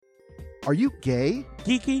Are you gay?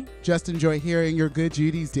 Geeky? Just enjoy hearing your good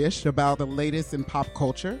Judy's dish about the latest in pop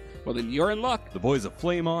culture? Well, then you're in luck. The boys of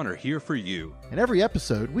Flame On are here for you. In every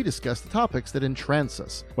episode, we discuss the topics that entrance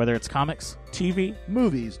us. Whether it's comics, TV,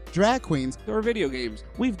 movies, drag queens, or video games,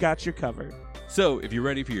 we've got you covered. So, if you're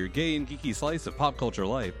ready for your gay and geeky slice of pop culture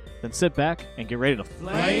life, then sit back and get ready to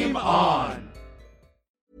Flame On!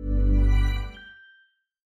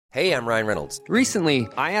 Hey, I'm Ryan Reynolds. Recently,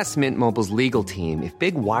 I asked Mint Mobile's legal team if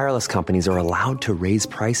big wireless companies are allowed to raise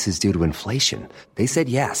prices due to inflation. They said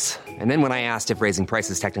yes. And then when I asked if raising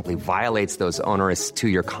prices technically violates those onerous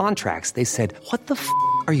two-year contracts, they said, "What the f***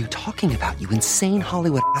 are you talking about, you insane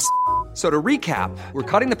Hollywood ass?" So to recap, we're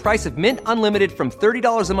cutting the price of Mint Unlimited from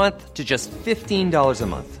 $30 a month to just $15 a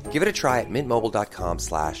month. Give it a try at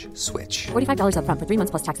mintmobile.com/switch. $45 up front for 3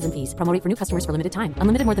 months plus taxes and fees. Promo rate for new customers for limited time.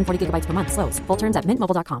 Unlimited more than 40 gigabytes per month. Slows full terms at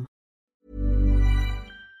mintmobile.com.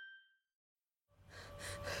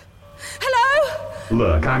 Hello?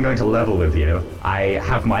 Look, I'm going to level with you. I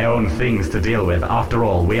have my own things to deal with. After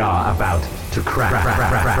all, we are about to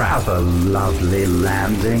crash a lovely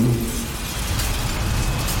landing.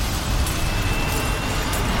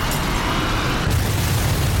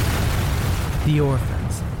 The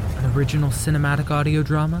Orphans, an original cinematic audio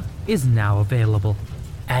drama, is now available.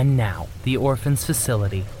 And now, The Orphans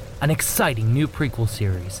Facility, an exciting new prequel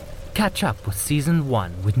series. Catch up with Season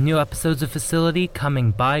 1 with new episodes of Facility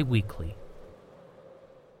coming bi-weekly.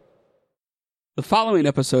 The following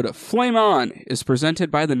episode of Flame On is presented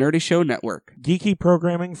by the Nerdy Show Network. geeky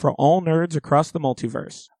programming for all nerds across the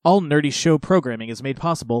multiverse. All Nerdy Show programming is made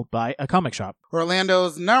possible by A Comic Shop,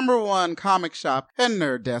 Orlando's #1 comic shop and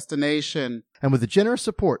nerd destination. And with the generous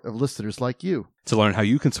support of listeners like you. to learn how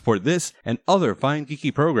you can support this and other fine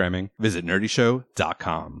geeky programming, visit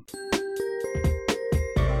nerdyshow.com.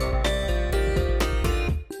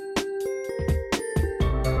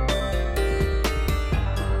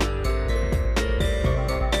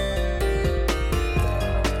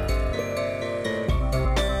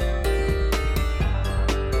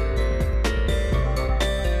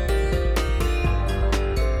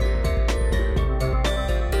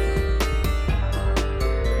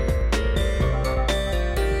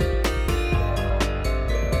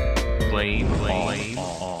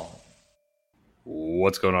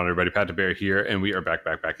 What's going on, everybody? Pat the Bear here, and we are back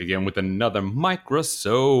again with another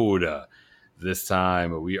microsode. This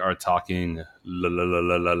time, we are talking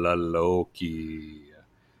Loki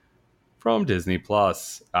from Disney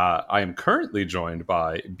Plus. I am currently joined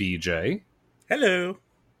by BJ. Hello.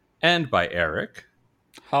 And by Eric.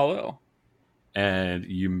 Hello. And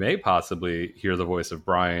you may possibly hear the voice of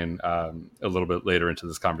Brian a little bit later into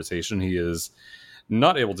this conversation. He is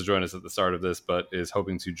not able to join us at the start of this, but is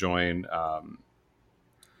hoping to join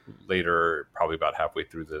later, probably about halfway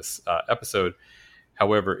through this episode.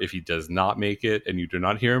 However, if he does not make it and you do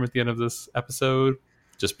not hear him at the end of this episode,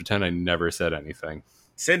 just pretend I never said anything.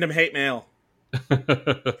 Send him hate mail.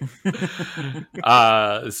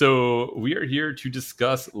 So we are here to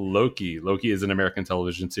discuss Loki. Loki is an American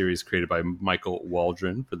television series created by Michael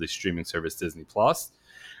Waldron for the streaming service Disney Plus,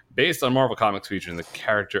 based on Marvel Comics featuring the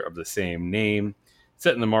character of the same name.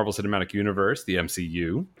 Set in the Marvel Cinematic Universe, the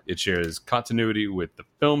MCU, it shares continuity with the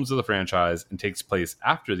films of the franchise and takes place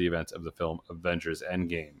after the events of the film Avengers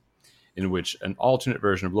Endgame, in which an alternate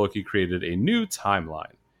version of Loki created a new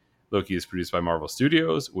timeline. Loki is produced by Marvel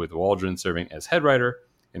Studios, with Waldron serving as head writer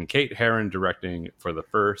and Kate Herron directing for the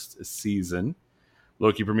first season.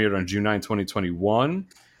 Loki premiered on June 9, 2021.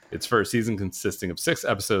 Its first season, consisting of 6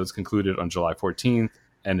 episodes, concluded on July 14th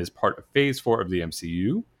and is part of Phase 4 of the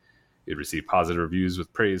MCU. It received positive reviews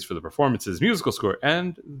with praise for the performances, musical score,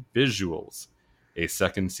 and visuals. A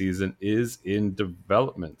second season is in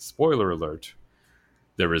development. Spoiler alert,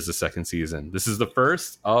 there is a second season. This is the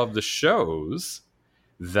first of the shows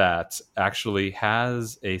that actually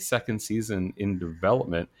has a second season in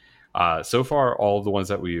development. So far, all of the ones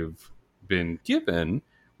that we've been given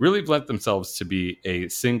really lent themselves to be a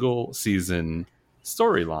single season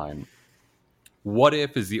storyline. What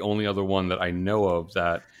If is the only other one that I know of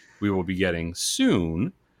that we will be getting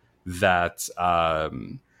soon that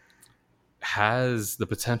has the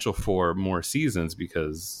potential for more seasons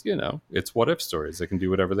because, you know, it's What If stories. They can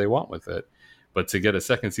do whatever they want with it. But to get a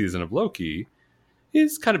second season of Loki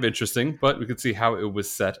is kind of interesting, but we could see how it was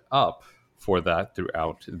set up for that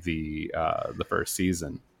throughout the first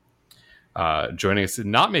season. Joining us,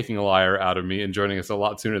 not making a liar out of me, and joining us a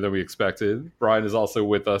lot sooner than we expected, Brian is also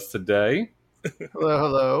with us today.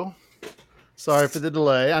 Hello. Sorry for the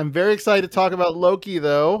delay. I'm very excited to talk about Loki,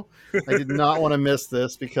 though. I did not want to miss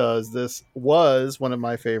this because this was one of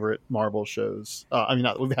my favorite Marvel shows.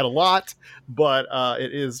 We've had a lot, but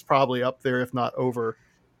it is probably up there, if not over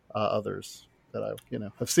others that I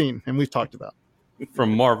have seen and we've talked about.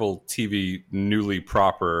 From Marvel TV newly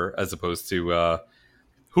proper, as opposed to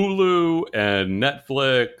Hulu and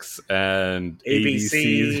Netflix and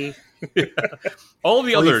ABC. All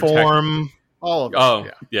the other Freeform, all of it. Oh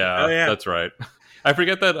yeah, that's right. I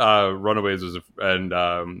forget that Runaways was and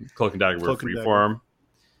Cloak and Dagger were Freeform.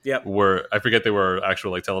 Yep. I forget they were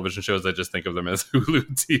actual like television shows. I just think of them as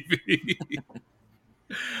Hulu TV.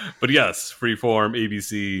 But yes, Freeform,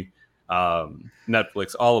 ABC,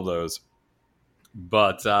 Netflix, all of those.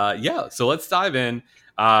 But so let's dive in.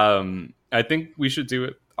 I think we should do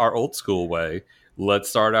it our old school way. Let's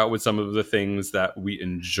start out with some of the things that we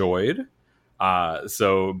enjoyed.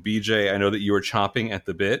 So BJ, I know that you were chomping at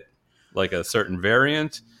the bit, like a certain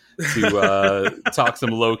variant, to talk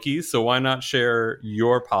some Loki. So why not share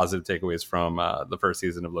your positive takeaways from the first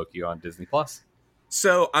season of Loki on Disney Plus?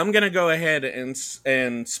 So I'm going to go ahead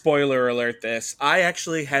and spoiler alert this. I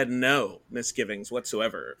actually had no misgivings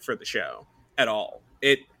whatsoever for the show at all.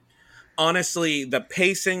 It honestly, the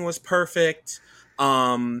pacing was perfect.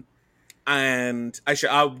 And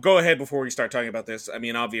I'll go ahead before we start talking about this. I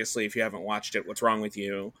mean, obviously, if you haven't watched it, what's wrong with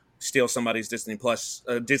you? Steal somebody's Disney Plus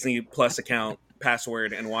account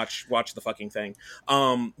password and watch the fucking thing.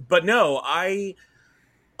 But no, I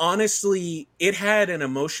honestly, it had an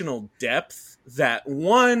emotional depth that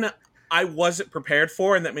I wasn't prepared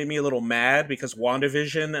for, and that made me a little mad because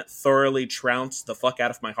WandaVision thoroughly trounced the fuck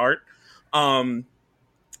out of my heart.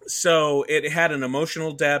 So it had an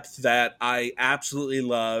emotional depth that I absolutely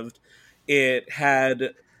loved. It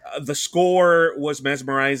had the score was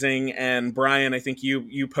mesmerizing, and Brian, I think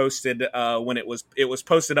you posted when it was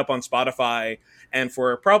posted up on Spotify, and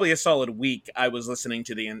for probably a solid week, I was listening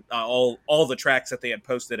to the all the tracks that they had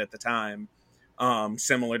posted at the time,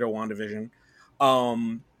 similar to WandaVision.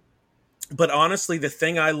 But honestly, the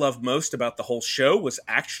thing I loved most about the whole show was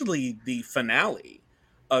actually the finale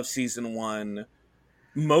of season 1,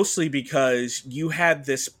 mostly because you had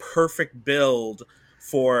this perfect build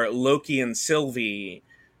for Loki and Sylvie,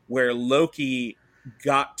 where Loki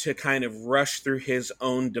got to kind of rush through his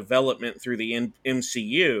own development through the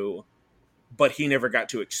MCU, but he never got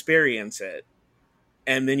to experience it.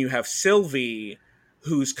 And then you have Sylvie,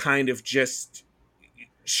 who's kind of just,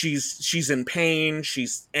 she's in pain,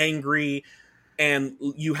 she's angry, and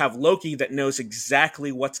you have Loki that knows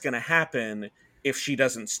exactly what's going to happen if she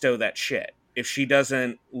doesn't stow that shit. If she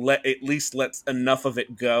doesn't let enough of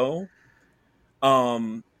it go.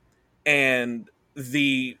 And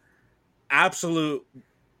the absolute,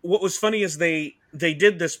 what was funny is they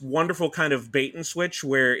did this wonderful kind of bait and switch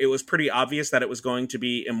where it was pretty obvious that it was going to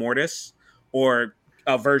be Immortus, or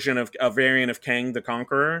a variant of Kang the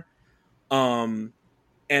Conqueror. And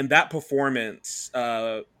that performance,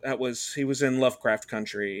 he was in Lovecraft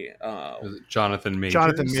Country. Was it Jonathan Majors?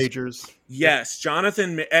 Jonathan Majors. Yes,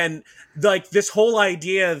 Jonathan. And like this whole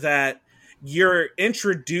idea that you're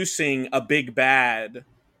introducing a big bad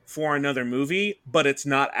for another movie, but it's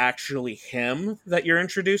not actually him that you're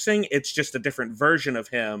introducing. It's just a different version of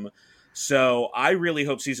him. So I really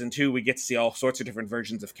hope season 2, we get to see all sorts of different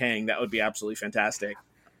versions of Kang. That would be absolutely fantastic.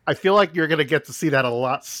 I feel like you're going to get to see that a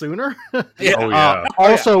lot sooner. Yeah. Oh, yeah.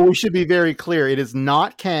 Also, we should be very clear. It is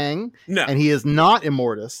not Kang, No. and he is not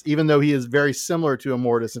Immortus, even though he is very similar to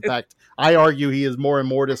Immortus. In fact, I argue he is more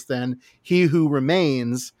Immortus than He Who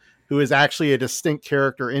Remains, who is actually a distinct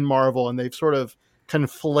character in Marvel, and they've sort of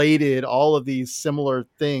conflated all of these similar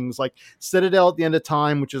things. Like Citadel at the End of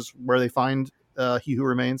Time, which is where they find He Who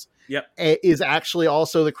Remains, is actually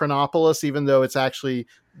also the Chronopolis, even though it's actually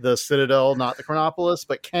the Citadel, not the Chronopolis,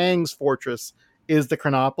 but Kang's fortress is the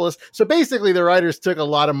Chronopolis. So basically the writers took a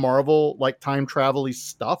lot of Marvel like time travel-y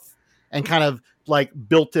stuff and kind of like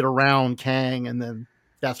built it around Kang, and then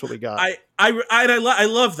that's what we got. I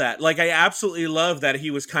love that. Like, I absolutely love that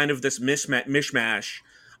he was kind of this mishmash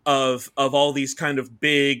of all these kind of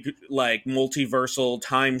big, like, multiversal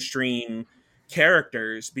time stream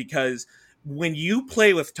characters, because when you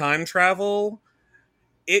play with time travel,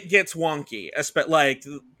 it gets wonky.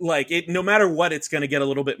 Like it, no matter what, it's going to get a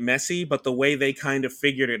little bit messy, but the way they kind of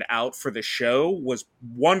figured it out for the show was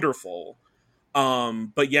wonderful.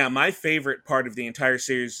 But yeah, my favorite part of the entire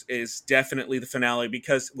series is definitely the finale,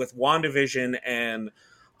 because with WandaVision and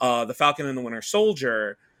the Falcon and the Winter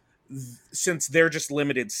Soldier, since they're just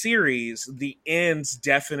limited series, the ends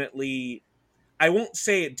definitely, I won't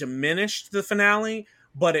say it diminished the finale,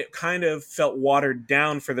 but it kind of felt watered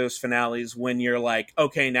down for those finales when you're like,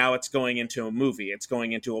 okay, now it's going into a movie. It's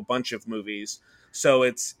going into a bunch of movies. So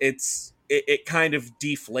it kind of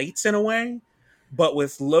deflates in a way. But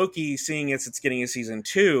with Loki, seeing as it's getting a season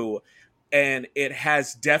 2, and it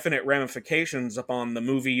has definite ramifications upon the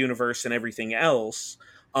movie universe and everything else,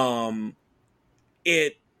 I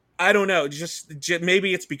don't know, just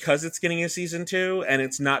maybe it's because it's getting a season 2 and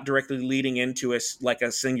it's not directly leading into a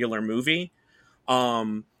singular movie.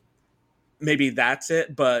 Maybe that's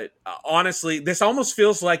it. But honestly, this almost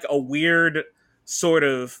feels like a weird sort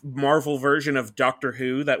of Marvel version of Doctor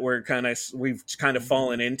Who that we've kind of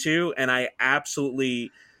fallen into, and I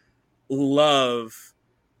absolutely love.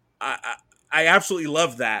 I absolutely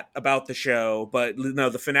love that about the show. But no,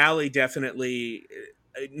 the finale definitely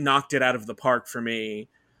knocked it out of the park for me.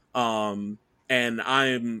 And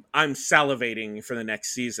I'm salivating for the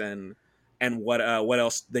next season and what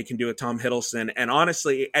else they can do with Tom Hiddleston. And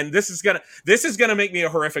honestly, and this is gonna make me a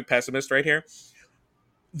horrific pessimist right here.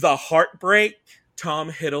 The heartbreak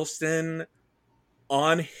Tom Hiddleston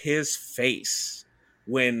on his face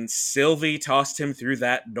when Sylvie tossed him through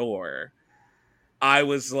that door, I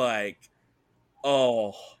was like,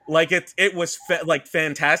 oh, like it was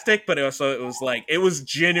fantastic, but it was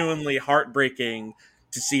genuinely heartbreaking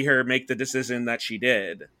to see her make the decision that she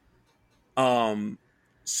did.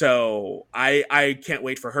 So I can't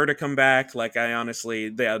wait for her to come back. Like, I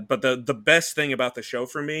honestly, but the best thing about the show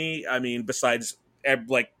for me, I mean, besides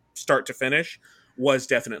like start to finish, was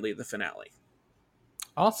definitely the finale.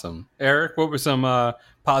 Awesome. Eric, what were some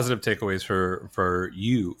positive takeaways for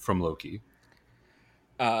you from Loki?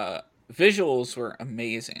 Visuals were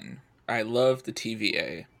amazing. I love the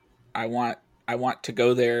TVA. I want to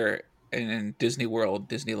go there in Disney World,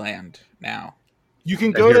 Disneyland now. You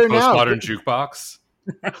can go there now. Postmodern jukebox.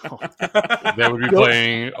 They would be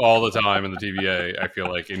playing all the time in the TVA, I feel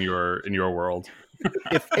like, in your world.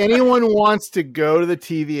 If anyone wants to go to the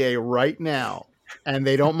TVA right now and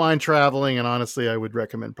they don't mind traveling, and honestly, I would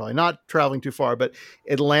recommend probably not traveling too far, but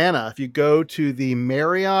Atlanta, if you go to the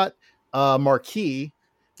Marriott Marquis,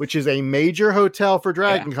 which is a major hotel for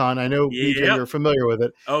Dragon Con. I know, BJ, you're familiar with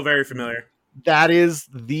it. Oh, very familiar. That is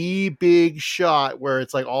the big shot where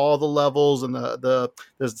it's like all the levels and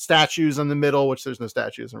there's statues in the middle, which there's no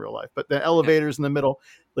statues in real life, but the elevators in the middle.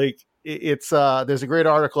 Like, it's there's a great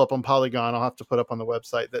article up on Polygon I'll have to put up on the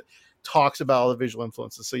website that talks about all the visual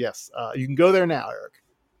influences. So yes, you can go there now, Eric.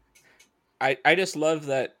 I just love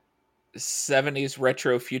that 70s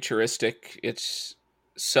retro futuristic. It's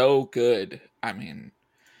so good. I mean,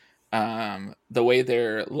 the way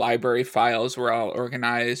their library files were all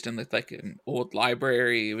organized and like an old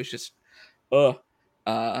library, it was just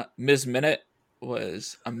Ms. Minute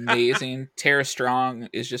was amazing. Tara Strong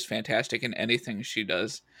is just fantastic in anything she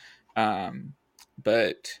does.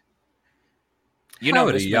 But you know,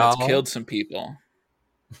 Ms. Minute's killed some people.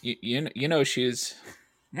 You know she's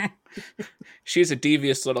she's a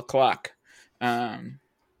devious little clock.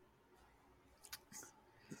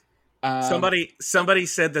 Somebody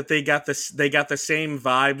said that they got the same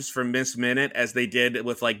vibes from Miss Minute as they did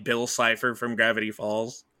with like Bill Cipher from Gravity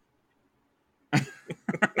Falls.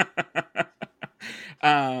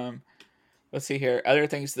 Let's see here. Other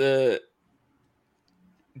things,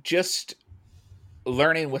 just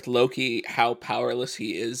learning with Loki how powerless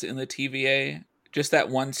he is in the TVA. Just that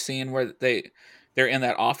one scene where they're in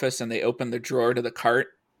that office and they open the drawer to the cart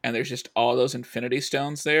and there's just all those Infinity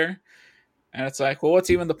Stones there. And it's like, well, what's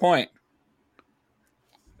even the point?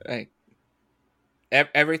 Like,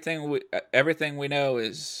 everything we know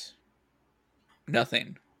is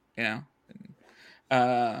nothing, you know.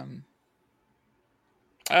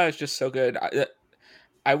 It's just so good.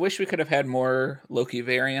 I wish we could have had more Loki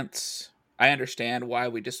variants. I understand why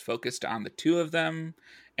we just focused on the 2 of them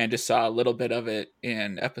and just saw a little bit of it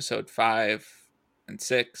in episode 5 and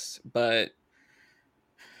 6, but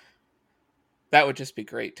that would just be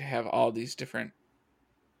great to have all these different.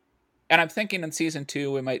 And I'm thinking in season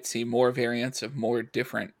 2, we might see more variants of more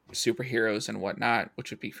different superheroes and whatnot,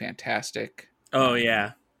 which would be fantastic. Oh,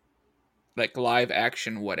 yeah. Like live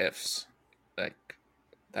action what ifs. Like,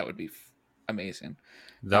 that would be amazing.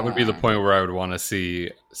 That would be the point where I would want to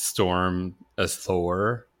see Storm as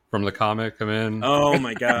Thor from the comic come in. Oh,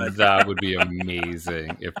 my God. That would be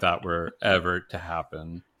amazing if that were ever to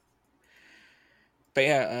happen. But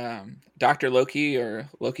yeah, Dr. Loki or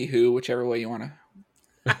Loki Who, whichever way you want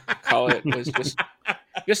to call it, was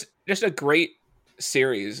just a great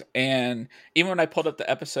series. And even when I pulled up the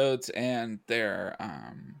episodes and their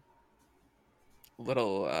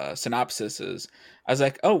little synopsises, I was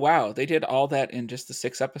like, oh wow, they did all that in just the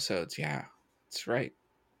 6 episodes. Yeah, that's right.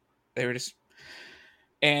 They were just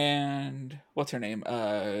And what's her name?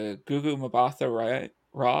 Gugu Mbatha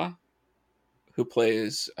Raw, who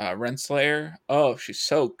plays Renslayer. Oh, she's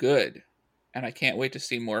so good. And I can't wait to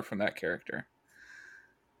see more from that character.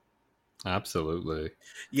 Absolutely.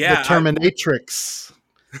 Yeah. The Terminatrix.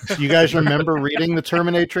 You guys remember reading the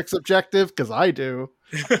Terminatrix objective? Because I do.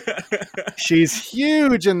 She's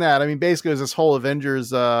huge in that. I mean, basically, it was this whole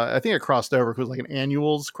Avengers. I think it crossed over. It was like an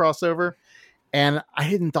annuals crossover. And I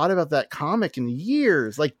hadn't thought about that comic in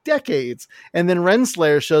years, like decades. And then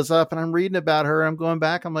Renslayer shows up and I'm reading about her. I'm going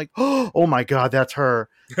back. I'm like, oh my God, that's her.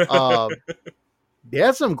 They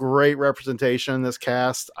had some great representation in this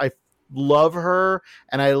cast. I love her.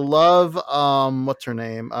 And I love, what's her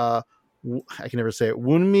name? I can never say it.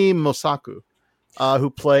 Wunmi Mosaku, who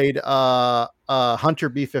played Hunter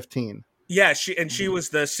B-15. Yeah, she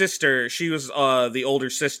was the sister. She was the older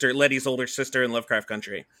sister, Letty's older sister in Lovecraft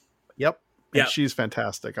Country. Yep. Yeah, she's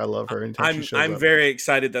fantastic. I love her. I'm very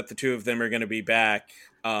excited that the two of them are going to be back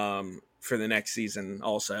for the next season.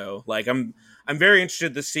 Also, like I'm very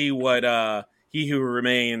interested to see what He Who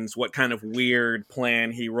Remains, what kind of weird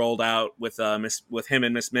plan he rolled out with him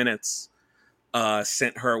and Miss Minutes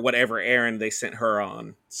sent her, whatever errand they sent her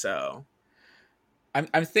on. So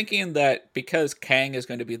I'm thinking that because Kang is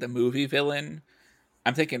going to be the movie villain,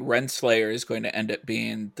 I'm thinking Renslayer is going to end up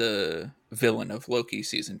being the villain of Loki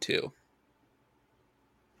season 2.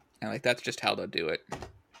 And like that's just how they'll do it.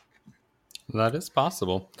 That is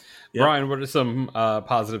possible. Yep. Brian, what are some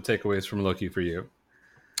positive takeaways from Loki for you?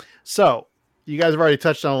 So, you guys have already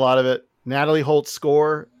touched on a lot of it. Natalie Holt's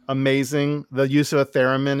score, amazing. The use of a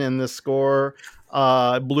theremin in this score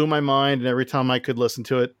blew my mind. And every time I could listen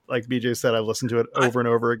to it, like BJ said, I've listened to it over and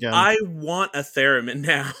over again. I want a theremin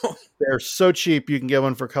now. They're so cheap. You can get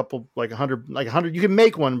one for a couple, like 100. You can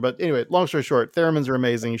make one. But anyway, long story short, theremins are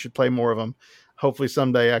amazing. You should play more of them. Hopefully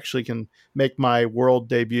someday I actually can make my world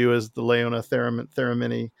debut as the Leona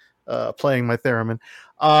Theremin, playing my theremin.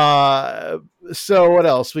 So what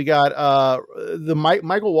else? We got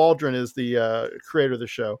Michael Waldron is the creator of the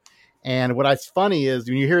show. And what's funny is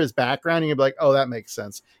when you hear his background, you'll be like, oh, that makes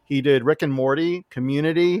sense. He did Rick and Morty,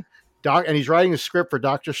 Community, and he's writing a script for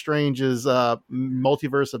Doctor Strange's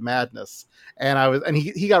Multiverse of Madness. And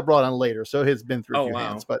he got brought on later, so it's been through a few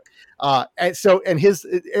hands. But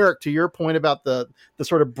Eric, to your point about the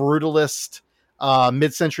sort of brutalist,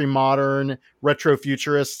 mid-century modern,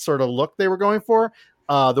 retro-futurist sort of look they were going for,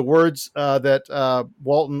 the words that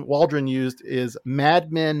Waldron used is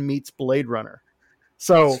Mad Men meets Blade Runner.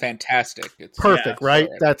 So it's fantastic. It's perfect, right?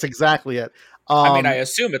 That's exactly it. I mean, I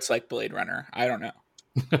assume it's like Blade Runner. I don't know.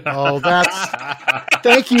 Oh,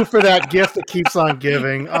 thank you for that gift that keeps on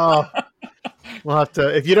giving. Oh, we'll have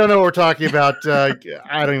to, if you don't know what we're talking about,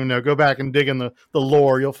 I don't even know. Go back and dig in the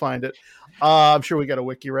lore. You'll find it. I'm sure we got a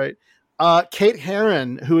wiki, right? Kate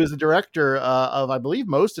Herron, who is the director of, I believe,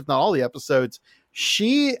 most, if not all the episodes.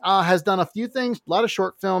 She has done a few things, a lot of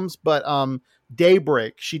short films, but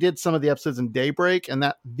Daybreak. She did some of the episodes in Daybreak, and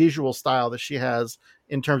that visual style that she has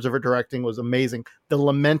in terms of her directing was amazing. The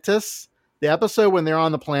Lamentus, the episode when they're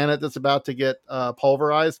on the planet that's about to get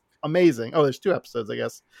pulverized, amazing. Oh, there's 2 episodes, I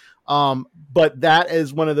guess. But that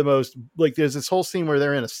is one of the most, like, there's this whole scene where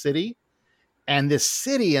they're in a city, and this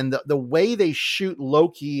city and the way they shoot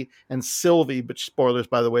Loki and Sylvie, but spoilers,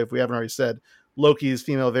 by the way, if we haven't already said, Loki's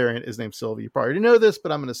female variant is named Sylvie. You probably already know this,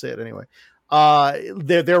 but I'm going to say it anyway.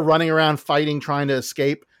 They're running around fighting, trying to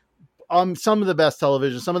escape. Some of the best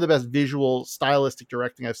television, some of the best visual, stylistic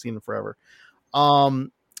directing I've seen in forever. All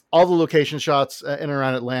the location shots in and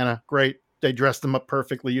around Atlanta, great. They dressed them up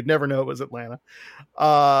perfectly. You'd never know it was Atlanta.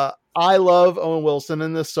 I love Owen Wilson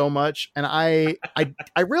in this so much, and I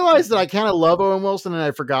realized that I kind of love Owen Wilson, and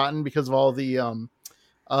I've forgotten because of all the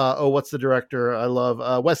what's the director? I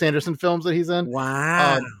love Wes Anderson films that he's in.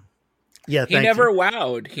 Wow. Yeah, he never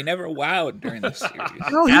wowed. He never wowed during this series.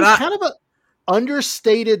 No, he's kind of a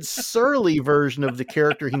understated, surly version of the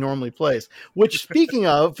character he normally plays. Which, speaking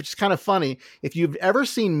of, which is kind of funny, if you've ever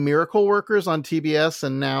seen Miracle Workers on TBS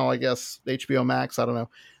and now I guess HBO Max, I don't know,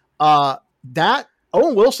 that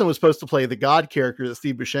Owen Wilson was supposed to play the God character that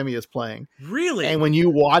Steve Buscemi is playing. Really? And when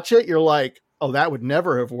you watch it, you're like, oh, that would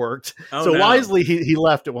never have worked. Oh, so no. wisely, he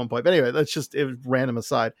left at one point. But anyway, it was random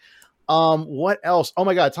aside. What else? Oh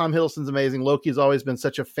my God, Tom Hiddleston's amazing. Loki's always been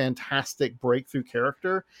such a fantastic breakthrough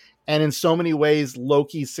character. And in so many ways,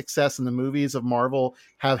 Loki's success in the movies of Marvel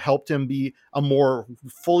have helped him be a more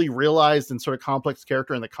fully realized and sort of complex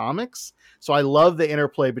character in the comics. So I love the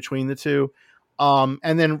interplay between the two.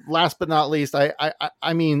 And then last but not least,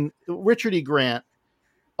 I mean, Richard E. Grant.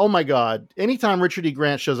 oh my God, anytime Richard E.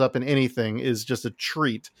 Grant shows up in anything is just a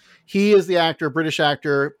treat. He is the actor, British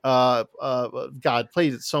actor. God,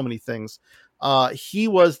 plays so many things. He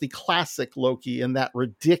was the classic Loki in that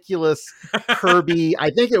ridiculous Kirby. I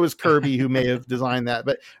think it was Kirby who may have designed that,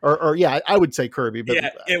 but or yeah, I would say Kirby, but yeah,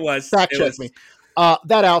 it was. Fact check me.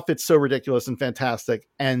 That outfit's so ridiculous and fantastic,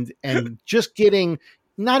 and just getting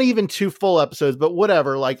not even 2 full episodes, but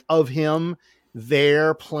whatever, like of him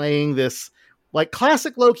there playing this like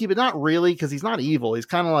classic Loki, but not really, because he's not evil. He's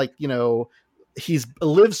kind of like, he's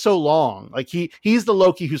lived so long. Like he's the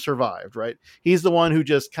Loki who survived, right? He's the one who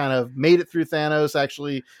just kind of made it through Thanos,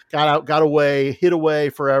 actually got away, hid away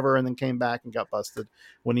forever, and then came back and got busted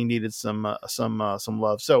when he needed some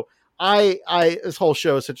love. So this whole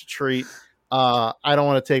show is such a treat. I don't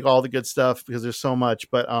want to take all the good stuff because there's so much,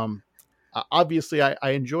 but obviously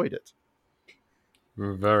I enjoyed it.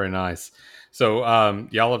 Very nice. So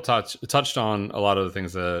y'all have touched on a lot of the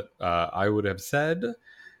things that I would have said.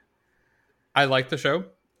 I like the show.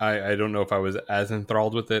 I don't know if I was as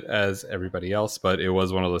enthralled with it as everybody else, but it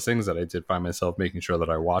was one of those things that I did find myself making sure that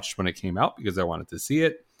I watched when it came out because I wanted to see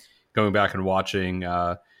it. Going back and watching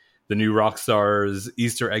the new Rockstars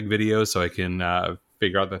Easter egg video so I can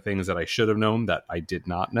figure out the things that I should have known that I did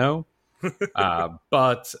not know.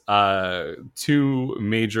 But 2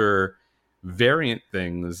 major variant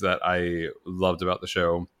things that I loved about the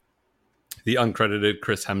show: the uncredited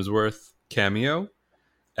Chris Hemsworth cameo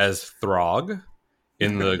as Throg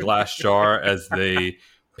in the glass jar as they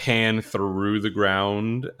pan through the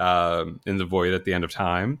ground in the void at the end of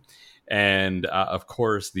time, and of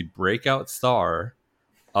course the breakout star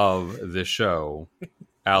of the show,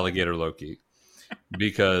 Alligator Loki,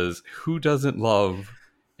 because who doesn't love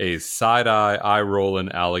a eye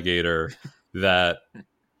rolling alligator that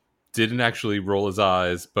didn't actually roll his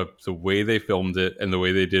eyes, but the way they filmed it and the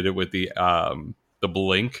way they did it with the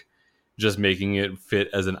blink, just making it fit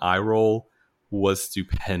as an eye roll, was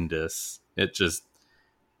stupendous. It just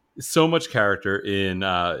so much character in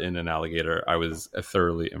an alligator. I was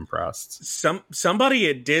thoroughly impressed. Somebody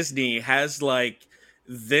at Disney has like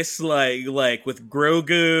this like with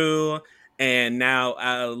Grogu and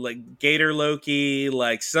now like Gator Loki,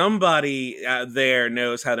 like somebody there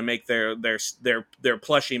knows how to make their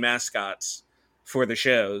plushie mascots for the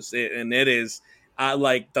shows. It is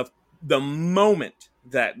like the moment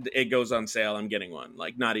that it goes on sale, I'm getting one.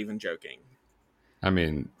 Like, not even joking. I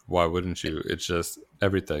mean, why wouldn't you? It's just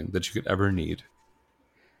everything that you could ever need.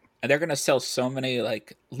 And they're going to sell so many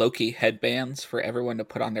like Loki headbands for everyone to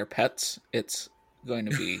put on their pets. It's going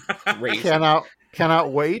to be crazy.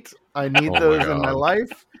 Cannot wait. I need those in my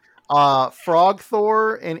life. Frog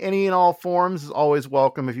Thor in any and all forms is always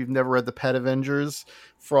welcome. If you've never read the Pet Avengers,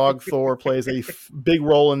 Frog Thor plays a big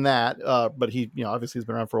role in that. But he, obviously has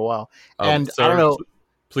been around for a while. And sir, I don't know.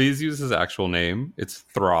 Please use his actual name. It's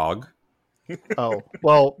Throg. Oh,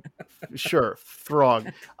 well, sure. Throg.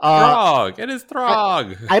 Throg. It is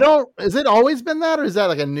Throg. Has it always been that, or is that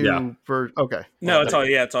like a new version? Okay. No,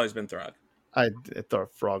 it's always been Throg. I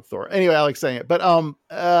thought Frog Thor. Anyway, I like saying it. But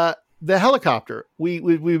the helicopter.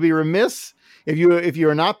 We'd be remiss if you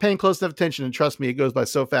are not paying close enough attention, and trust me, it goes by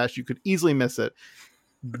so fast you could easily miss it.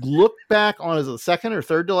 Look back on, is it the second or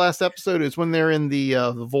third to last episode? It's when they're in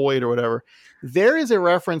the void or whatever. There is a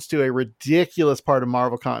reference to a ridiculous part of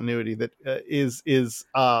Marvel continuity that is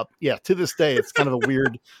to this day it's kind of a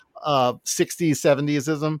weird 60s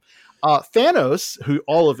 70s-ism. Thanos, who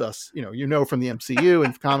all of us from the MCU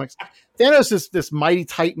and comics, Thanos is this mighty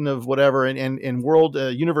titan of whatever and world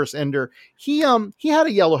universe ender. He had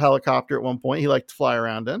a yellow helicopter at one point he liked to fly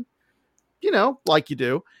around in, like you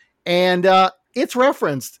do, and it's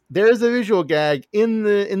referenced. There is a visual gag in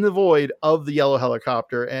the void of the yellow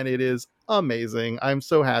helicopter, and it is amazing. I'm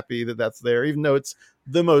so happy that that's there, even though it's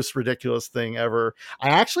the most ridiculous thing ever. I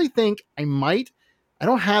actually think I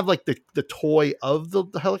don't have like the toy of the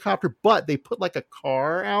helicopter, but they put like a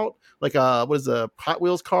car out, like a Hot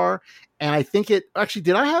Wheels car. And I think did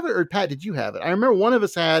I have it, or Pat, did you have it? I remember one of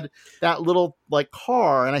us had that little like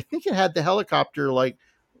car, and I think it had the helicopter like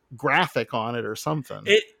graphic on it or something.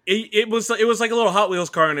 It was like a little Hot Wheels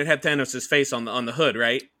car, and it had Thanos' face on the hood,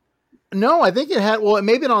 right? No, I think it had. Well, it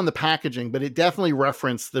may have been on the packaging, but it definitely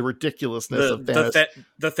referenced the ridiculousness of Thanos.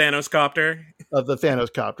 The Thanos copter. Of the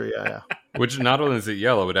Thanos copter, yeah. Which not only is it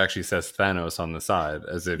yellow, it actually says Thanos on the side,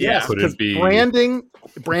 as if it couldn't be.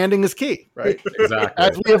 Branding is key, right? Exactly.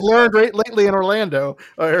 As we have learned lately in Orlando,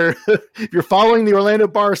 or if you're following the Orlando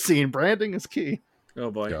bar scene, branding is key.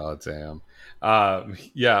 Oh boy, God damn.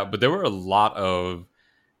 But there were a lot of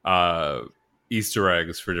Easter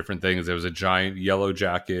eggs for different things. There was a giant yellow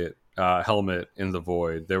jacket helmet in the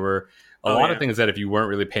void. There were a lot of things that if you weren't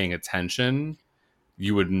really paying attention,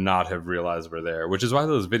 you would not have realized were there, which is why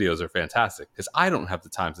those videos are fantastic, because I don't have the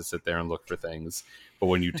time to sit there and look for things. But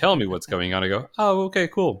when you tell me what's going on, I go, oh, okay,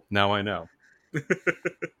 cool. Now I know.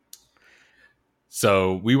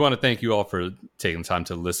 So we want to thank you all for taking time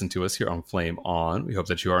to listen to us here on Flame On. We hope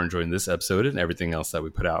that you are enjoying this episode and everything else that we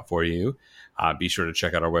put out for you. Be sure to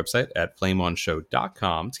check out our website at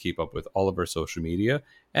flameonshow.com to keep up with all of our social media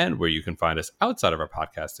and where you can find us outside of our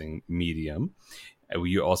podcasting medium. And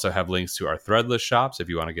we also have links to our Threadless shops. If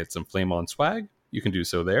you want to get some Flame On swag, you can do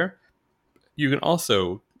so there. You can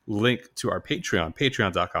also link to our Patreon,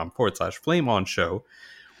 patreon.com/flameonshow,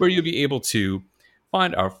 where you'll be able to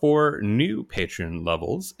find our 4 new Patreon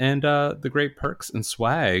levels and the great perks and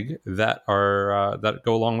swag that are that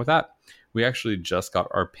go along with that. We actually just got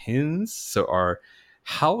our pins, so our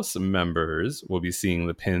house members will be seeing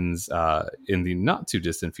the pins in the not too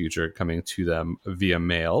distant future coming to them via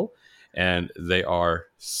mail, and they are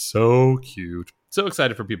so cute. So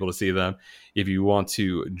excited for people to see them. If you want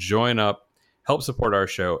to join up, help support our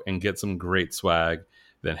show, and get some great swag,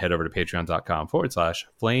 then head over to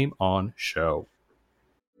patreon.com/flameonshow.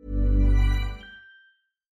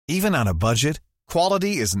 Even on a budget,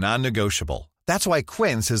 quality is non-negotiable. That's why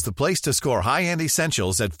Quince is the place to score high-end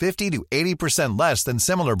essentials at 50 to 80% less than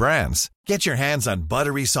similar brands. Get your hands on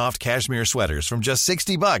buttery soft cashmere sweaters from just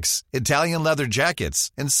 $60, Italian leather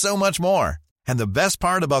jackets, and so much more. And the best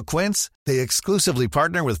part about Quince, they exclusively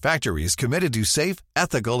partner with factories committed to safe,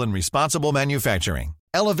 ethical, and responsible manufacturing.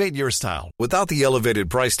 Elevate your style without the elevated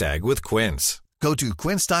price tag with Quince. Go to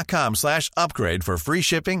quince.com/upgrade for free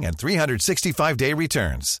shipping and 365-day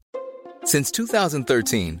returns. Since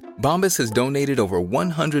 2013, Bombas has donated over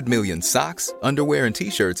 100 million socks, underwear, and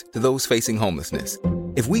T-shirts to those facing homelessness.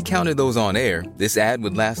 If we counted those on air, this ad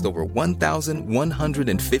would last over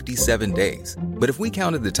 1,157 days. But if we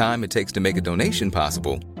counted the time it takes to make a donation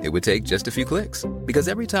possible, it would take just a few clicks. Because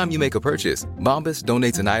every time you make a purchase, Bombas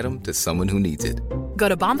donates an item to someone who needs it. Go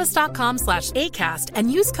to bombas.com/ACAST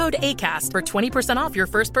and use code ACAST for 20% off your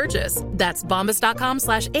first purchase. That's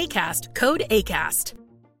bombas.com/ACAST, code ACAST.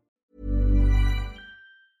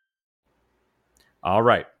 All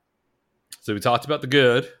right. So we talked about the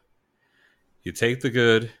good. You take the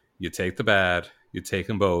good, you take the bad, you take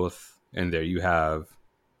them both, and there you have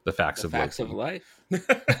the facts of life.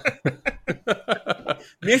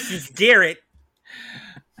 Mrs. Garrett.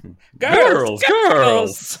 Girls.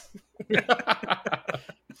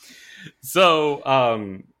 So,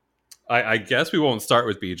 I guess we won't start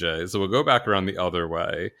with BJ, so we'll go back around the other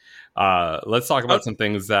way. Let's talk about some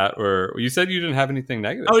things that were. You said you didn't have anything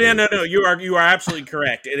negative. Oh yeah, no, you are absolutely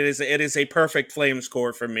correct. It is a perfect Flame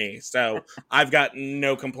score for me. So I've got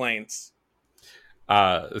no complaints.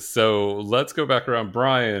 So let's go back around.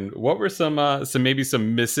 Brian, what were some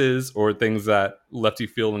misses or things that left you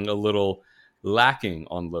feeling a little lacking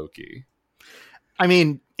on Loki? I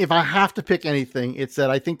mean, if I have to pick anything, it's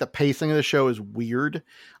that I think the pacing of the show is weird.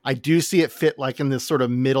 I do see it fit like in this sort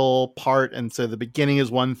of middle part. And so the beginning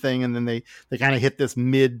is one thing, and then they kind of hit this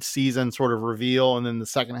mid-season sort of reveal, and then the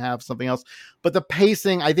second half something else. But the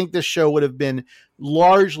pacing, I think this show would have been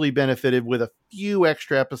largely benefited with a few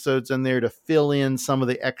extra episodes in there to fill in some of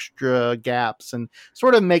the extra gaps and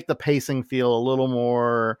sort of make the pacing feel a little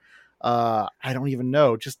more, I don't even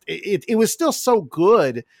know. Just it was still so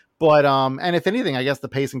good. But, and if anything, I guess the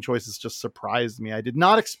pacing choices just surprised me. I did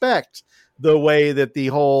not expect the way that the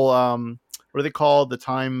whole, what are they called? The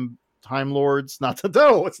Time Lords? It's not the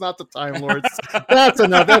Time Lords. That's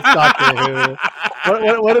Doctor Who.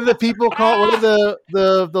 What are the people called? What are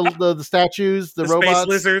the statues? The robots? Space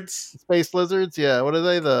lizards. Space lizards. Yeah. What are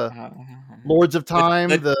they? The Lords of Time.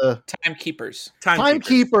 The Timekeepers.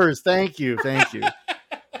 Timekeepers. Thank you.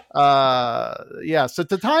 Yeah, so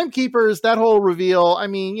the Timekeepers, that whole reveal, I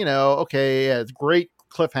mean, okay, yeah, it's great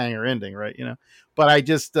cliffhanger ending, right? But I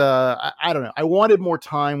just I don't know, I wanted more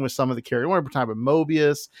time with some of the characters. I wanted more time with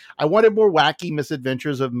Mobius. I wanted more wacky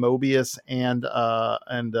misadventures of Mobius and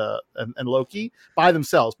Loki by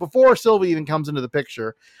themselves before Sylvie even comes into the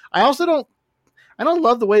picture. I don't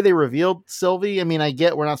love the way they revealed Sylvie. I mean, I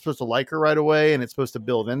get we're not supposed to like her right away, and it's supposed to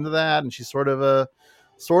build into that, and she's sort of an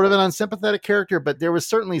unsympathetic character, but there was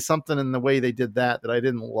certainly something in the way they did that I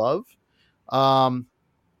didn't love.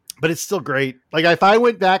 But it's still great. Like if I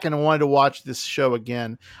went back and I wanted to watch this show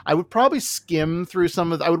again, I would probably skim through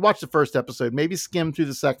I would watch the first episode, maybe skim through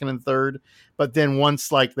the second and third. But then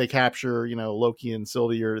once like they capture, Loki and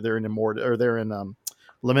Sylvie, or they're in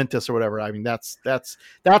Lamentus or whatever. I mean, that's the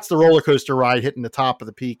roller coaster ride, hitting the top of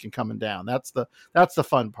the peak and coming down. That's the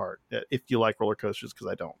fun part. If you like roller coasters, because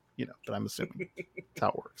I don't, but I'm assuming that's how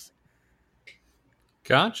it works.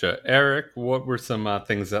 Gotcha. Eric, what were some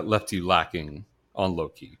things that left you lacking on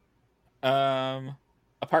Loki?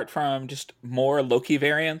 Apart from just more Loki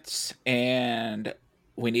variants, and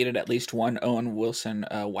we needed at least one Owen Wilson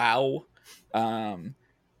wow.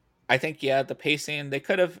 I think, the pacing, they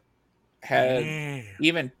could have had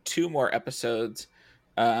even 2 more episodes,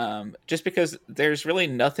 just because there's really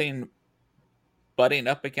nothing butting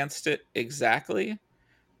up against it exactly.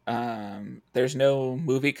 There's no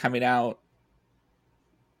movie coming out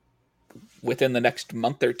within the next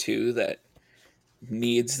month or 2 that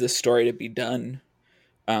needs the story to be done.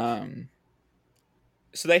 So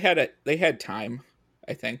they had time,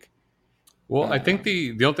 I think. Well, I think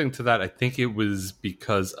the only thing to that, I think it was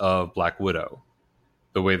because of Black Widow.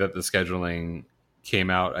 The way that the scheduling came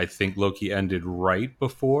out, I think Loki ended right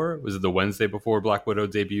before. Was it the Wednesday before Black Widow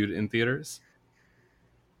debuted in theaters?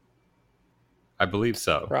 I believe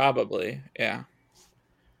so. Probably, yeah.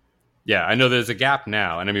 Yeah, I know there's a gap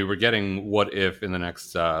now. And I mean, we're getting What If in the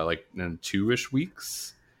next, in 2-ish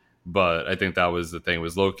weeks. But I think that was the thing,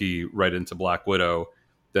 was Loki right into Black Widow.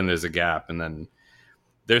 Then there's a gap. And then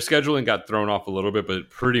their scheduling got thrown off a little bit, but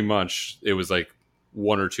pretty much it was like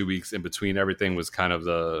 1 or 2 weeks in between. Everything was kind of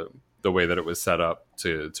the way that it was set up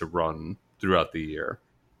to run throughout the year.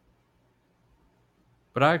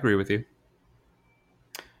 But I agree with you.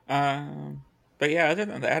 But yeah, other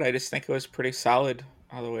than that, I just think it was pretty solid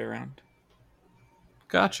all the way around.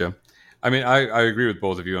 Gotcha. I mean, I agree with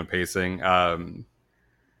both of you on pacing.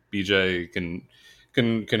 BJ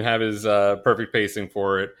can have his perfect pacing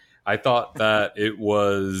for it. I thought that it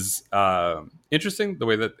was interesting the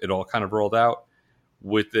way that it all kind of rolled out.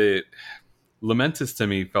 With it, Lamentus to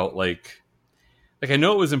me felt like I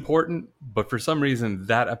know it was important, but for some reason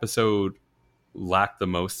that episode lacked the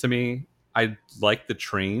most to me. I liked the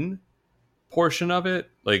train portion of it,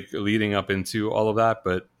 like leading up into all of that,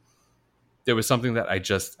 but there was something that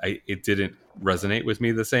it didn't resonate with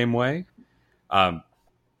me the same way.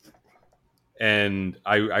 And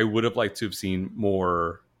I would have liked to have seen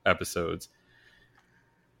more episodes.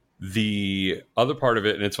 The other part of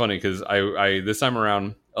it, and it's funny because I this time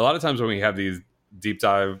around, a lot of times when we have these deep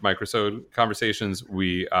dive microsode conversations,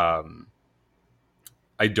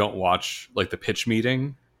 I don't watch like the pitch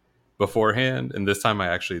meeting beforehand, and this time I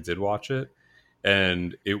actually did watch it.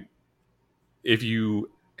 And if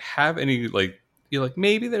you have any you're like,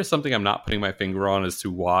 maybe there's something I'm not putting my finger on as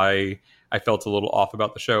to why I felt a little off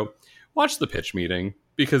about the show, watch the pitch meeting,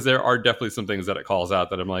 because there are definitely some things that it calls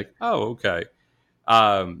out that I'm like, oh, okay.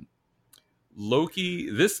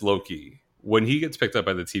 Loki, when he gets picked up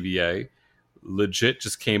by the TVA, legit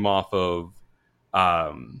just came off of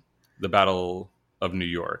the Battle of New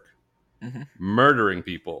York, murdering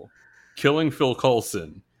people, killing Phil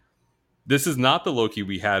Coulson. This is not the Loki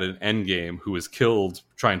we had in Endgame, who was killed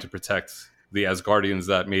trying to protect the Asgardians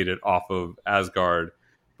that made it off of Asgard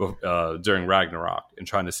during Ragnarok and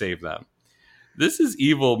trying to save them. This is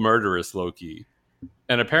evil, murderous Loki.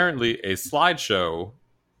 And apparently a slideshow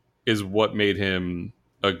is what made him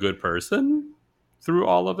a good person through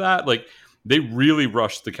all of that. Like, they really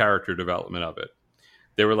rushed the character development of it.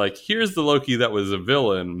 They were like, here's the Loki that was a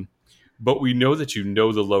villain, but we know that you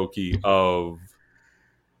know the Loki of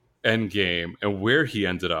Endgame and where he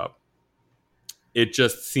ended up. It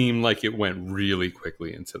just seemed like it went really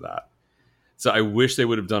quickly into that. So I wish they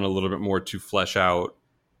would have done a little bit more to flesh out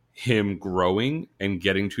him growing and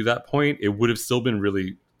getting to that point. It would have still been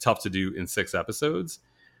really tough to do in 6 episodes.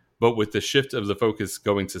 But with the shift of the focus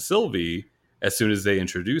going to Sylvie, as soon as they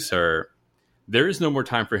introduce her, there is no more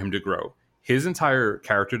time for him to grow. His entire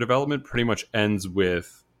character development pretty much ends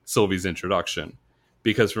with Sylvie's introduction,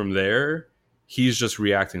 because from there, he's just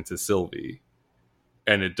reacting to Sylvie,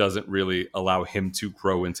 and it doesn't really allow him to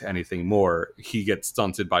grow into anything more. He gets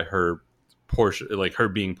stunted by her portion, like her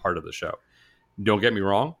being part of the show. Don't get me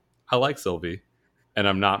wrong, I like Sylvie, and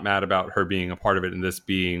I'm not mad about her being a part of it and this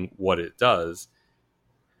being what it does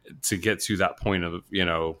to get to that point of,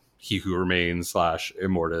 He Who Remains /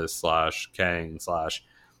 Immortus / Kang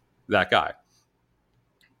 / that guy.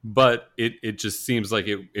 But it just seems like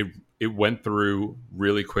it went through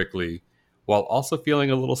really quickly while also feeling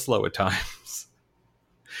a little slow at times.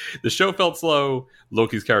 The show felt slow.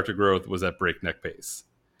 Loki's character growth was at breakneck pace.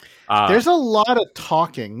 There's a lot of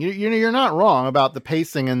talking. You're not wrong about the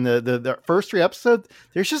pacing in the first 3 episodes.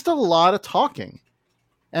 There's just a lot of talking.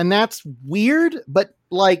 And that's weird, but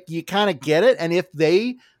like you kind of get it. And if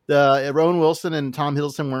Owen Wilson and Tom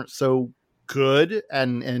Hiddleston weren't so good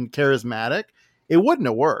and charismatic, it wouldn't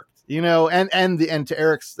have worked, and to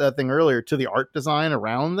Eric's thing earlier, to the art design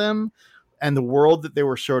around them and the world that they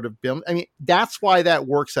were sort of building. I mean, that's why that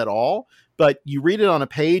works at all. But you read it on a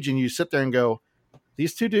page and you sit there and go,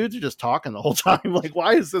 these two dudes are just talking the whole time. Like,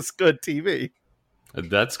 why is this good TV?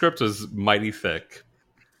 That script was mighty thick.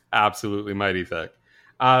 Absolutely mighty thick.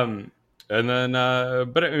 And then,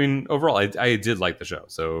 but I mean, overall, I did like the show.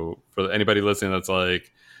 So for anybody listening that's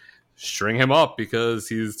like, string him up because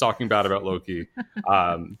he's talking bad about Loki.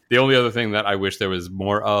 The only other thing that I wish there was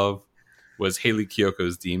more of was Hayley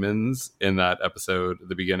Kiyoko's demons in that episode at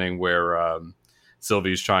the beginning where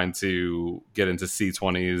Sylvie's trying to get into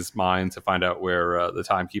C20's mind to find out where the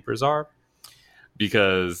timekeepers are.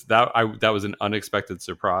 Because that was an unexpected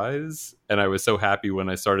surprise. And I was so happy when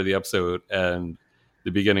I started the episode and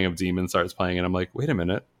the beginning of Demon starts playing. And I'm like, wait a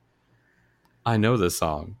minute. I know this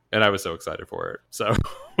song. And I was so excited for it. So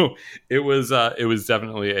it was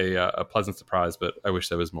definitely a pleasant surprise, but I wish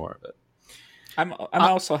there was more of it. I'm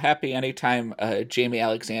also happy anytime Jamie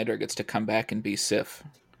Alexander gets to come back and be Sif.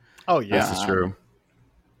 Oh, yeah. This is true.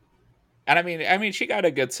 And I mean, she got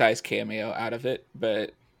a good sized cameo out of it,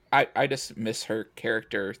 but I just miss her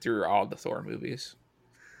character through all the Thor movies.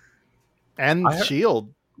 And S.H.I.E.L.D.,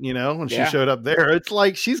 when she showed up there. It's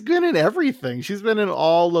like she's been in everything. She's been in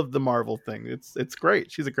all of the Marvel things. It's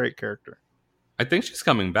great. She's a great character. I think she's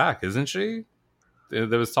coming back, isn't she? There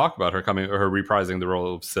was talk about her reprising the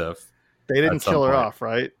role of Sif. They didn't kill her off,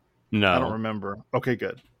 right? No. I don't remember. Okay,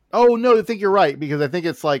 good. Oh, no, I think you're right, because I think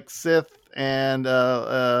it's like Sif and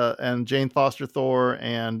Jane Foster Thor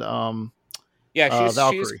and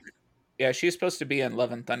Valkyrie. She's supposed to be in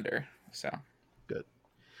Love and Thunder. So good.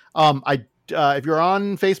 If you're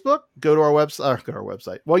on Facebook, go to our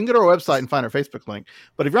website. Well, you can go to our website and find our Facebook link.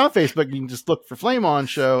 But if you're on Facebook, you can just look for Flame On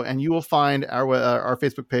Show, and you will find our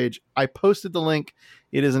Facebook page. I posted the link.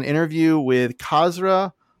 It is an interview with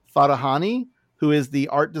Khazra Fatahani, who is the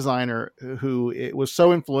art designer who it was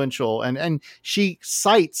so influential. And she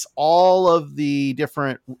cites all of the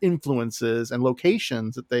different influences and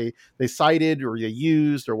locations that they cited or they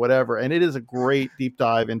used or whatever. And it is a great deep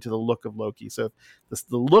dive into the look of Loki. So if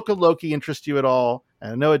the look of Loki interests you at all,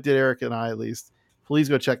 and I know it did Eric and I at least, please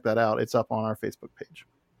go check that out. It's up on our Facebook page.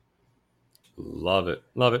 Love it.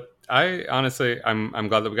 I honestly, I'm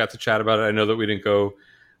glad that we got to chat about it. I know that we didn't go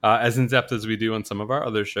as in depth as we do on some of our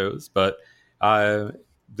other shows, but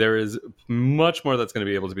there is much more that's going to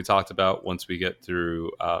be able to be talked about once we get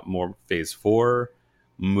through more Phase 4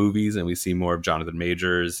 movies and we see more of Jonathan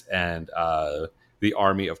Majors and the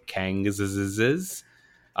army of Kangs.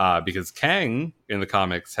 Because Kang in the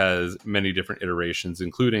comics has many different iterations,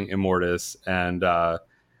 including Immortus, and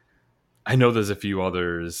I know there's a few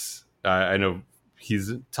others. I know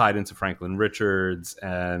he's tied into Franklin Richards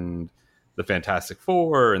and the Fantastic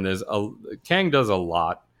Four, and Kang does a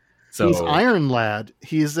lot. So he's Iron Lad.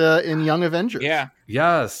 He's in Young Avengers. Yeah.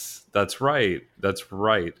 Yes, that's right.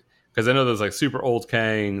 Because I know there's like super old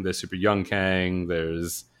Kang, there's super young Kang,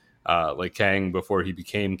 there's like Kang before he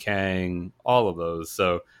became Kang, all of those.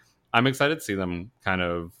 So I'm excited to see them kind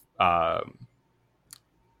of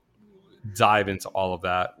dive into all of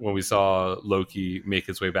that. When we saw Loki make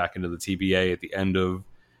his way back into the TVA at the end of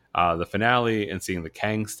the finale and seeing the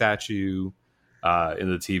Kang statue in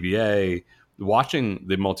the TVA, watching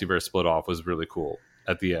the multiverse split off was really cool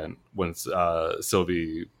at the end when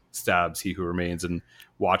Sylvie stabs He Who Remains and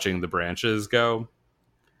watching the branches go.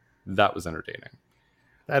 That was entertaining.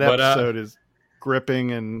 That episode is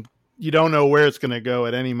gripping, and you don't know where it's going to go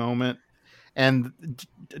at any moment. And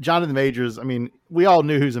Jonathan Majors, I mean, we all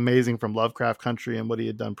knew he was amazing from Lovecraft Country and what he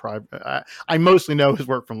had done prior. I mostly know his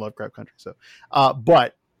work from Lovecraft Country. So,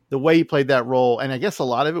 but the way he played that role, and I guess a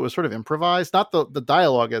lot of it was sort of improvised, not the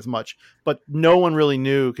dialogue as much, but no one really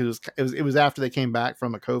knew because it was after they came back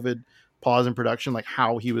from a COVID pause in production, like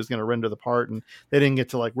how he was going to render the part, and they didn't get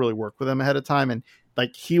to like really work with him ahead of time. And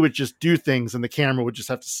like he would just do things and the camera would just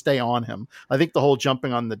have to stay on him. I think the whole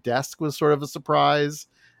jumping on the desk was sort of a surprise.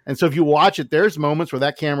 And so if you watch it, there's moments where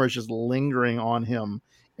that camera is just lingering on him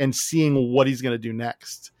and seeing what he's going to do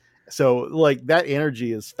next. So like that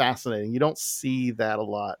energy is fascinating. You don't see that a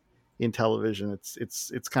lot in television.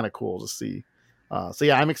 It's kind of cool to see. So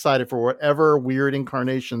yeah, I'm excited for whatever weird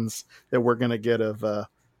incarnations that we're going to get of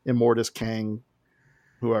Immortus, Kang,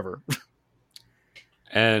 whoever.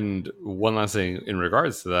 And one last thing in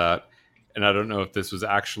regards to that, and I don't know if this was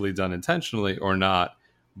actually done intentionally or not,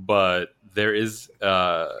 but there is,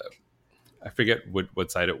 I forget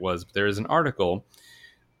what site it was, but there is an article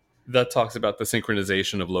that talks about the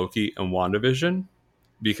synchronization of Loki and WandaVision,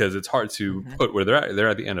 because it's hard to put where they're at. They're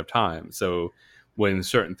at the end of time. So when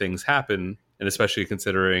certain things happen, and especially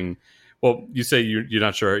considering, well, you say you're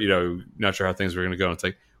not sure, not sure how things are going to go. And it's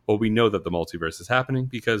like, well, we know that the multiverse is happening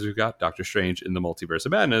because we've got Doctor Strange in the Multiverse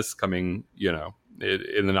of Madness coming,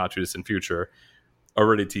 in the not too distant future.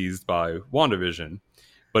 already teased by WandaVision.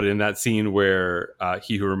 But in that scene where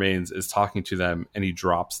He Who Remains is talking to them and he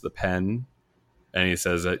drops the pen and he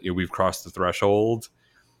says that we've crossed the threshold,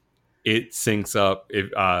 it syncs up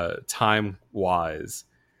time-wise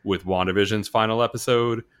with WandaVision's final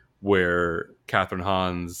episode where Catherine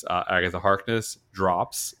Hahn's Agatha Harkness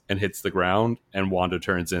drops and hits the ground and Wanda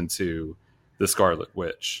turns into the Scarlet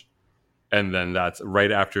Witch. And then that's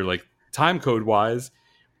right after, like, time code-wise,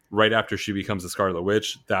 right after she becomes the Scarlet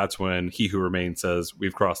Witch, that's when He Who Remains says,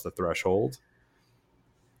 we've crossed the threshold.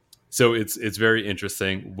 So it's very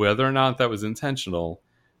interesting. Whether or not that was intentional,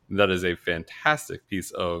 that is a fantastic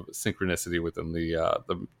piece of synchronicity within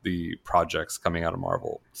the projects coming out of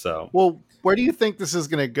Marvel. So, well, where do you think this is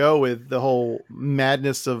going to go with the whole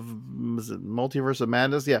madness of Multiverse of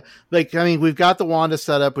Madness? Yeah, like, I mean, we've got the Wanda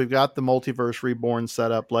setup, we've got the Multiverse Reborn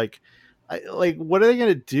setup. Like, what are they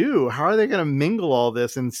going to do? How are they going to mingle all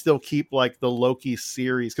this and still keep like the Loki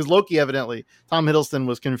series? Because Loki, evidently, Tom Hiddleston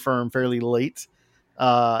was confirmed fairly late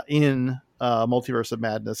in Multiverse of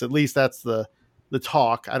Madness. At least that's the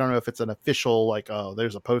talk. I don't know if it's an official, like, oh,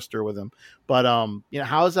 there's a poster with him, but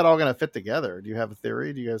how is that all going to fit together? Do you have a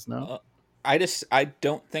theory? Do you guys know? I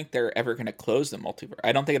don't think they're ever going to close the multiverse.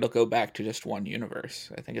 I don't think it'll go back to just one universe.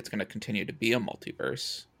 I think it's going to continue to be a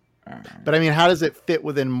multiverse. But I mean, how does it fit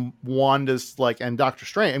within Wanda's, like, and Doctor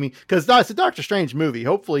Strange? I mean, because it's a Doctor Strange movie.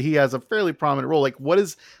 Hopefully he has a fairly prominent role. Like, what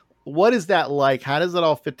is that like? How does it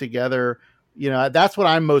all fit together? That's what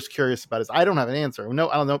I'm most curious about. Is I don't have an answer. No,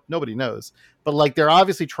 I don't know. Nobody knows. But like, they're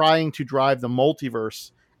obviously trying to drive the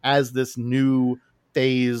multiverse as this new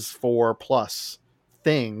phase 4+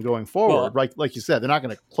 thing going forward. Well, like you said, they're not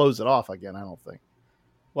going to close it off again, I don't think.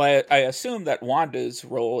 Well, I assume that Wanda's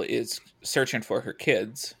role is searching for her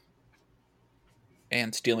kids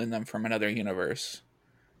and stealing them from another universe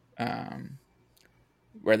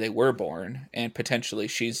where they were born, and potentially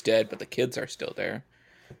she's dead, but the kids are still there.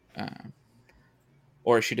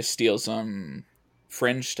 Or she just steals them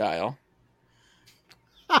Fringe style.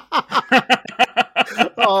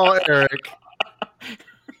 Oh, Eric.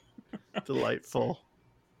 Delightful.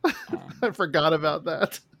 I forgot about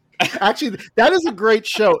that. Actually, that is a great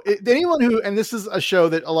show. Anyone who, and this is a show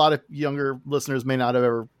that a lot of younger listeners may not have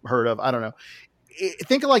ever heard of, I don't know.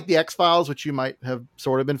 Think of like the X-Files, which you might have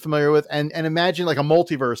sort of been familiar with, and imagine like a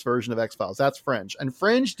multiverse version of X-Files. That's Fringe. And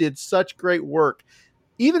Fringe did such great work.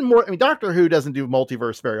 Even more, I mean, Doctor Who doesn't do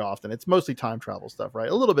multiverse very often. It's mostly time travel stuff, right?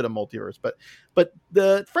 A little bit of multiverse, but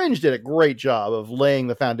the Fringe did a great job of laying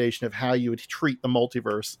the foundation of how you would treat the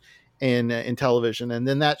multiverse in television. And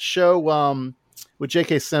then that show with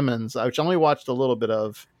J.K. Simmons, which I only watched a little bit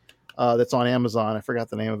of, that's on Amazon. I forgot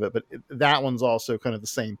the name of it, but that one's also kind of the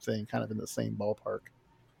same thing, kind of in the same ballpark.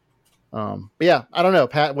 But yeah, I don't know,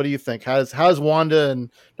 Pat. What do you think? How's Wanda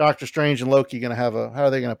and Doctor Strange and Loki going to have how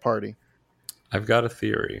are they going to party? I've got a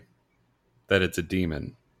theory that it's a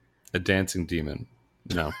demon, a dancing demon.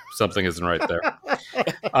 No, something isn't right there.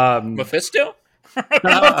 Mephisto?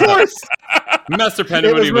 Of course. Master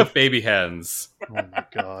Penny with baby hands. Oh my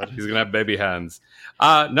God. He's going to have baby hands.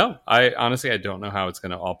 No, I honestly don't know how it's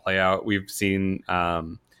going to all play out. We've seen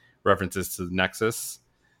references to the Nexus.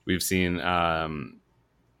 We've seen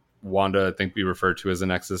Wanda, I think we referred to as a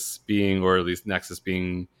Nexus being, or at least Nexus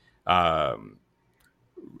being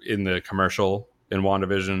in the commercial in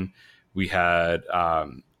WandaVision. We had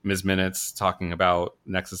Ms. Minutes talking about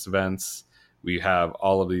Nexus events. We have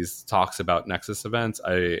all of these talks about Nexus events.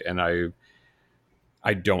 I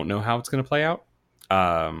don't know how it's going to play out.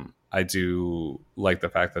 I do like the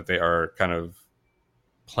fact that they are kind of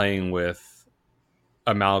playing with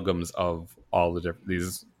amalgams of all the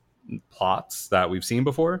these plots that we've seen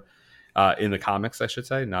before in the comics, I should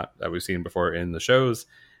say, not that we've seen before in the shows.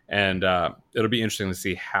 And it'll be interesting to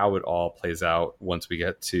see how it all plays out once we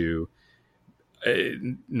get to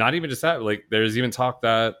not even just that. Like, there's even talk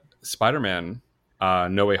that Spider-Man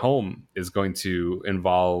No Way Home is going to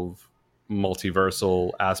involve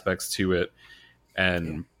multiversal aspects to it,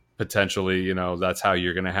 and potentially, that's how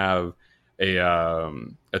you're going to have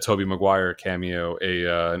a Tobey Maguire cameo,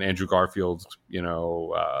 an Andrew Garfield,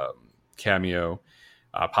 cameo,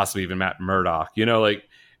 possibly even Matt Murdock,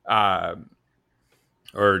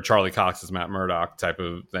 or Charlie Cox as Matt Murdock type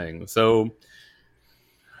of thing. So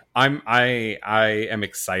I am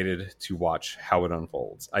excited to watch how it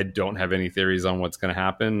unfolds. I don't have any theories on what's going to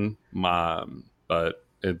happen, but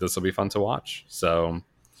this will be fun to watch. So,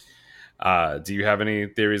 do you have any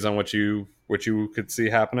theories on what you could see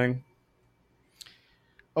happening?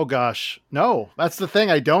 Oh gosh, no, that's the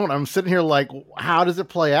thing. I don't. I'm sitting here like, how does it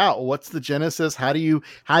play out? What's the genesis? How do you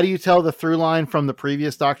tell the through line from the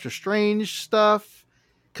previous Doctor Strange stuff?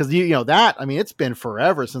 because you know that, I mean, it's been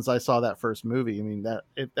forever since I saw that first movie. I mean,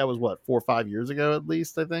 that was what, 4 or 5 years ago at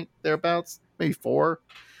least, I think, thereabouts, maybe 4.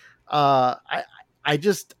 I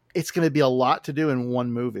just, it's going to be a lot to do in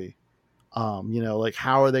one movie. You know, like,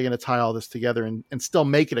 how are they going to tie all this together and still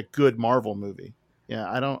make it a good Marvel movie? Yeah,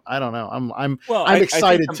 I don't know. I'm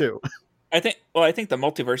excited too. I think the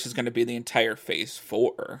multiverse is going to be the entire Phase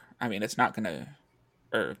 4. I mean, it's not going to,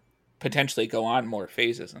 or potentially go on more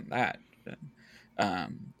phases than that.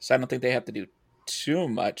 So I don't think they have to do too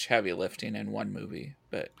much heavy lifting in one movie.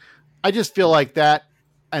 But I just feel like that,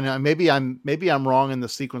 and maybe I'm wrong in the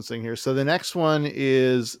sequencing here. So the next one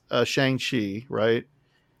is Shang-Chi, right?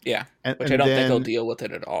 Yeah, which I don't think they'll deal with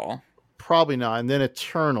it at all. Probably not. And then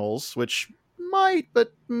Eternals, which might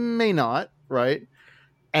but may not, right?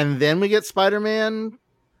 And then we get Spider-Man,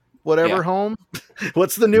 whatever, home.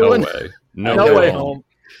 What's the new one? No way home.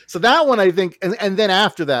 So that one, I think, and then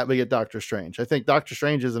after that we get Doctor Strange. I think Doctor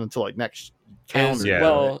Strange isn't until like next calendar year.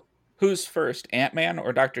 Well, who's first, Ant-Man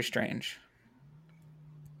or Doctor Strange?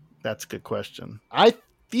 That's a good question. I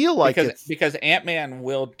feel like because Ant-Man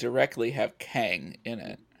will directly have Kang in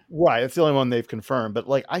it. Right, it's the only one they've confirmed. But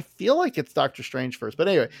like, I feel like it's Doctor Strange first. But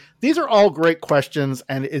anyway, these are all great questions,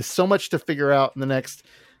 and it's so much to figure out in the next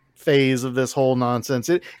phase of this whole nonsense.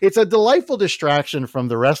 It's a delightful distraction from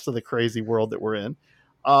the rest of the crazy world that we're in.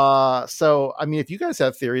 So I mean, if you guys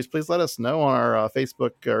have theories, please let us know on our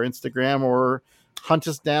Facebook or Instagram, or hunt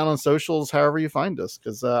us down on socials, however you find us,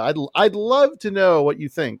 because I'd love to know what you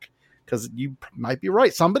think. Because you might be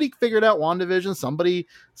right. Somebody figured out WandaVision. Somebody,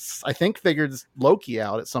 I think, figured Loki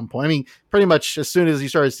out at some point. I mean, pretty much as soon as you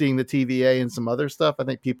started seeing the TVA and some other stuff, I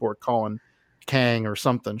think people were calling Kang or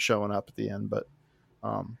something showing up at the end. But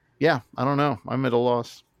yeah, I don't know. I'm at a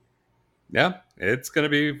loss. Yeah, it's going to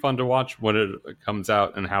be fun to watch when it comes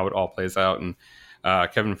out and how it all plays out. And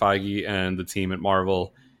Kevin Feige and the team at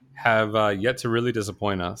Marvel have yet to really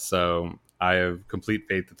disappoint us. So I have complete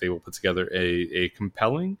faith that they will put together a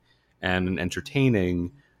compelling and an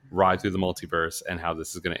entertaining ride through the multiverse and how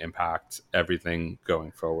this is going to impact everything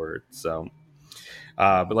going forward. So,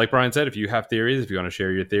 but like Brian said, if you have theories, if you want to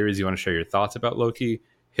share your theories, you want to share your thoughts about Loki,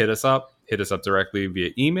 hit us up directly via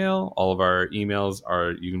email. All of our emails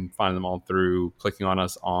you can find them all through clicking on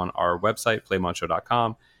us on our website,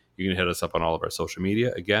 flameonshow.com. You can hit us up on all of our social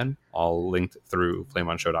media, again, all linked through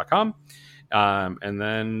flameonshow.com. And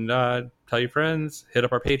then tell your friends, hit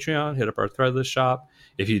up our Patreon, hit up our Threadless shop.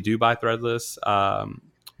 If you do buy Threadless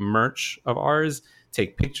merch of ours,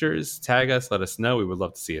 take pictures, tag us, let us know. We would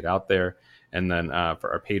love to see it out there. And then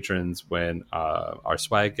for our patrons, when our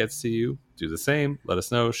swag gets to you, do the same. Let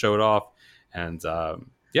us know, show it off. And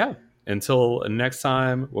yeah, until next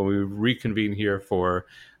time, when we reconvene here for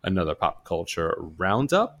another pop culture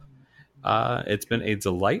roundup, it's been a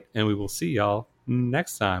delight, and we will see y'all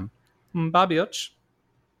next time. Bye, bitch.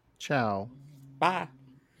 Ciao. Bye.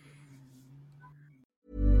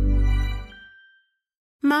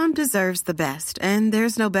 Mom deserves the best, and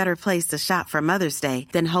there's no better place to shop for Mother's Day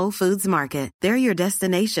than Whole Foods Market. They're your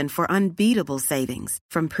destination for unbeatable savings,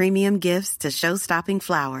 from premium gifts to show-stopping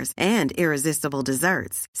flowers and irresistible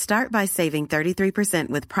desserts. Start by saving 33%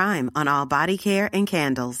 with Prime on all body care and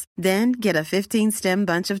candles. Then get a 15-stem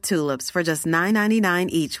bunch of tulips for just $9.99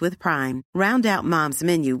 each with Prime. Round out Mom's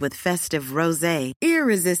menu with festive rosé,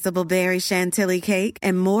 irresistible berry chantilly cake,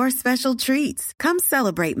 and more special treats. Come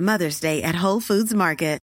celebrate Mother's Day at Whole Foods Market.